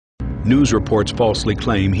News reports falsely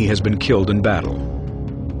claim he has been killed in battle.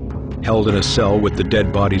 Held in a cell with the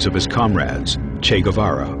dead bodies of his comrades, Che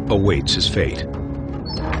Guevara awaits his fate.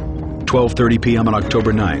 12:30 p.m. on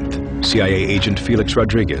October 9th, CIA agent Felix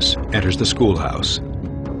Rodriguez enters the schoolhouse.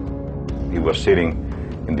 He was sitting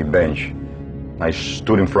in the bench. I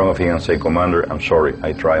stood in front of him and said, "Commander, I'm sorry,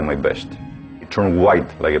 I tried my best." He turned white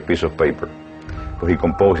like a piece of paper. But he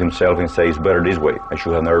composed himself and said, "It's better this way. I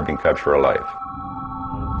should have never been captured alive."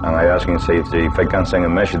 And I asked him, say, "If I can send a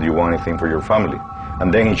message, do you want anything for your family?"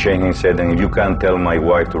 And then he changed and said, "And if you can, tell my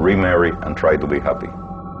wife to remarry and try to be happy."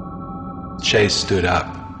 Che stood up.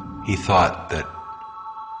 He thought that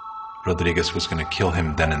Rodriguez was going to kill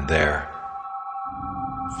him then and there.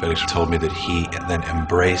 Felix told me that he then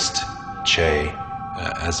embraced Che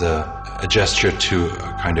as a gesture to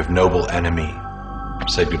a kind of noble enemy,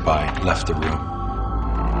 said goodbye, left the room.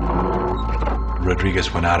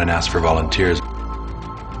 Rodriguez went out and asked for volunteers.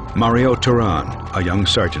 Mario Turan, a young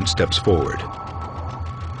sergeant, steps forward.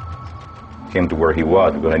 Came to where he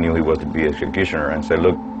was because I knew he was to be executioner and said,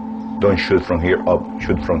 "Look, don't shoot from here up,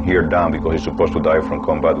 shoot from here down because he's supposed to die from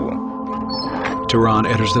combat wound." Turan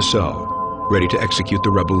enters the cell, ready to execute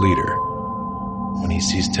the rebel leader. When he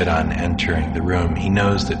sees Turan entering the room, he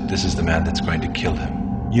knows that this is the man that's going to kill him.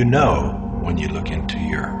 You know when you look into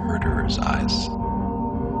your murderer's eyes.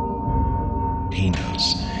 He knows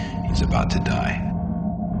he's about to die.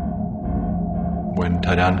 When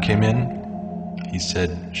Turan came in, he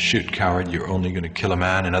said, "Shoot, coward, you're only going to kill a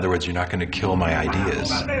man. In other words, you're not going to kill my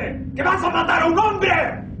ideas."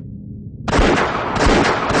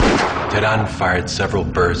 Turan fired several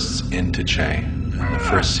bursts into Che, and the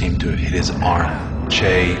first seemed to hit his arm.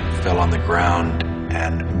 Che fell on the ground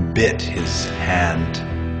and bit his hand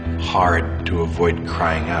hard to avoid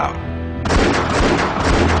crying out.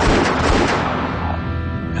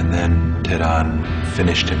 And then Turan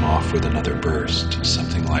finished him off with another burst,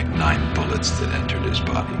 something like 9 bullets that entered his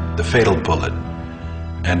body. The fatal bullet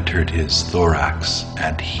entered his thorax,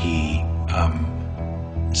 and he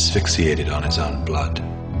asphyxiated on his own blood.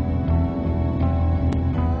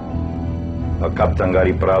 Captain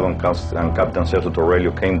Gary Prado and Captain Celso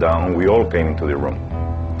Torrelio came down. We all came into the room.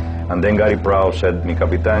 And then Gary Prado said, "Mi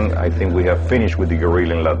Capitan, I think we have finished with the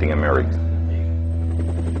guerrilla in Latin America."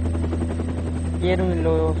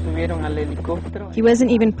 He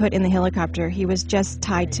wasn't even put in the helicopter. He was just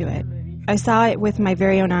tied to it. I saw it with my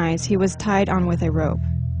very own eyes. He was tied on with a rope.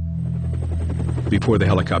 Before the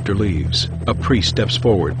helicopter leaves, a priest steps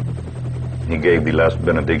forward. He gave the last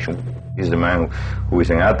benediction. He's the man who is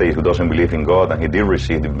an atheist, who doesn't believe in God, and he did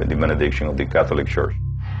receive the benediction of the Catholic Church.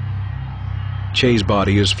 Che's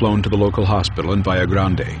body is flown to the local hospital in Valle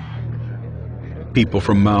Grande. People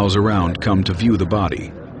from miles around come to view the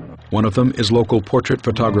body. One of them is local portrait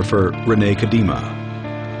photographer Rene Kadima.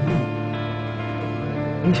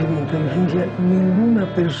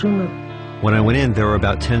 When I went in, there were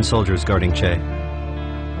about 10 soldiers guarding Che.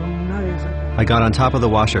 I got on top of the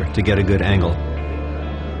washer to get a good angle,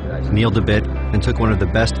 kneeled a bit, and took one of the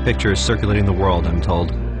best pictures circulating the world, I'm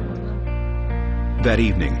told. That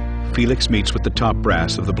evening, Felix meets with the top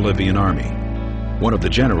brass of the Bolivian army. One of the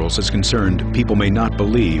generals is concerned people may not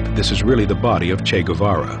believe this is really the body of Che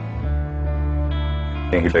Guevara.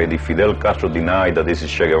 And he said, if Fidel Castro denied that this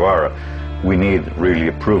is Che Guevara, we need really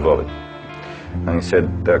a proof of it. And he said,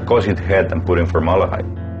 cut his head and put in formaldehyde.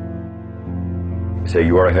 He said,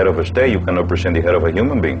 you are a head of a state, you cannot present the head of a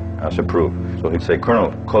human being as a proof. So he said,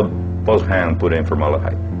 Colonel, cut both hands and put in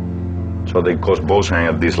formaldehyde. So they cut both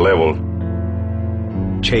hands at this level.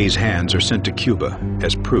 Che's hands are sent to Cuba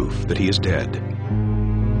as proof that he is dead.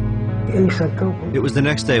 It was the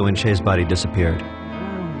next day when Che's body disappeared.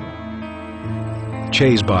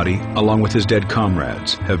 Che's body, along with his dead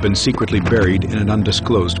comrades, have been secretly buried in an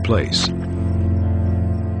undisclosed place.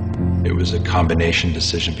 It was a combination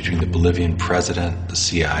decision between the Bolivian president, the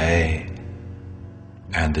CIA,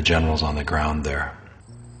 and the generals on the ground there.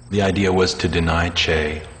 The idea was to deny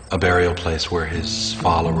Che a burial place where his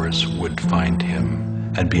followers would find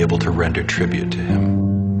him and be able to render tribute to him.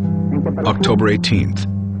 October 18th,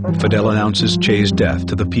 Fidel announces Che's death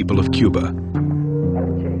to the people of Cuba.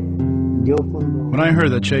 When I heard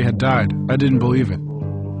that Che had died, I didn't believe it.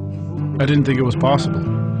 I didn't think it was possible.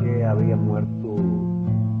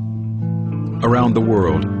 Around the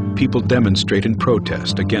world, people demonstrate in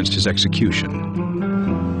protest against his execution.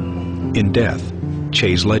 In death,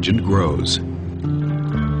 Che's legend grows.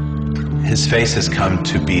 His face has come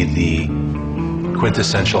to be the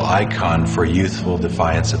quintessential icon for youthful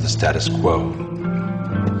defiance of the status quo.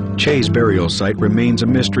 Che's burial site remains a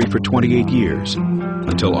mystery for 28 years,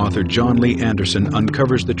 until author John Lee Anderson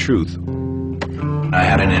uncovers the truth I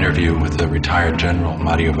had an interview with a retired general,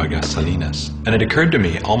 Mario Vargas Salinas, and it occurred to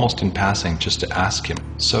me, almost in passing, just to ask him,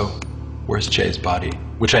 so, where's ChE's body?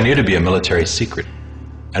 Which I knew to be a military secret.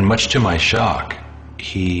 And much to my shock,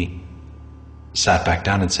 he sat back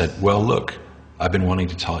down and said, well, look, I've been wanting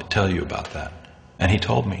to tell you about that. And he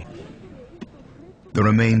told me. The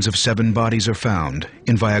remains of 7 bodies are found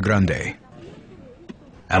in Valle Grande.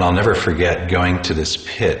 And I'll never forget going to this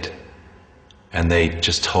pit, and they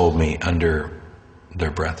just told me under their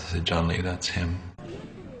breath, they said, John Lee, that's him.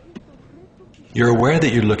 You're aware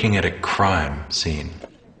that you're looking at a crime scene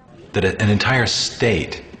that an entire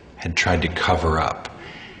state had tried to cover up.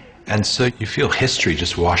 And so you feel history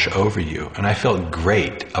just wash over you, and I felt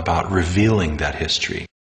great about revealing that history.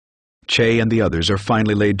 ChE and the others are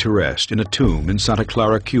finally laid to rest in a tomb in Santa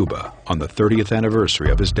Clara, Cuba, on the 30th anniversary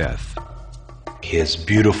of his death. His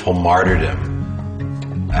beautiful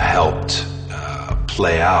martyrdom helped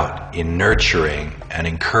play out in nurturing and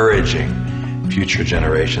encouraging future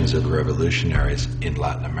generations of revolutionaries in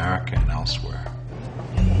Latin America and elsewhere.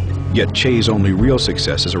 Yet ChE's only real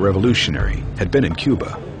success as a revolutionary had been in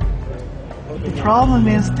Cuba. The problem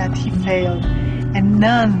is that he failed, and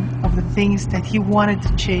none of the things that he wanted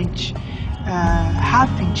to change have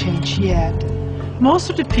been changed yet. Most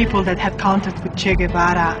of the people that had contact with Che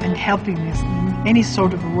Guevara and helping him in any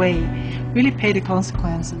sort of a way really pay the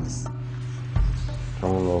consequences.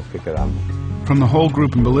 From the whole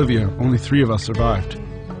group in Bolivia, only 3 of us survived.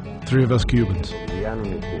 3 of us Cubans.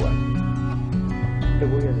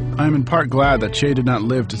 I am in part glad that Che did not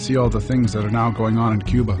live to see all the things that are now going on in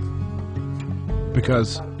Cuba.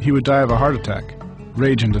 Because he would die of a heart attack,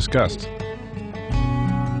 rage and disgust.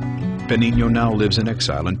 Benigno now lives in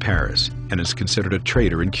exile in Paris and is considered a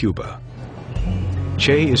traitor in Cuba.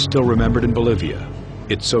 ChE is still remembered in Bolivia.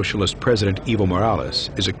 Its socialist president, Evo Morales,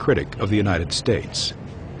 is a critic of the United States.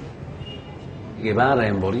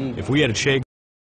 If we had a Che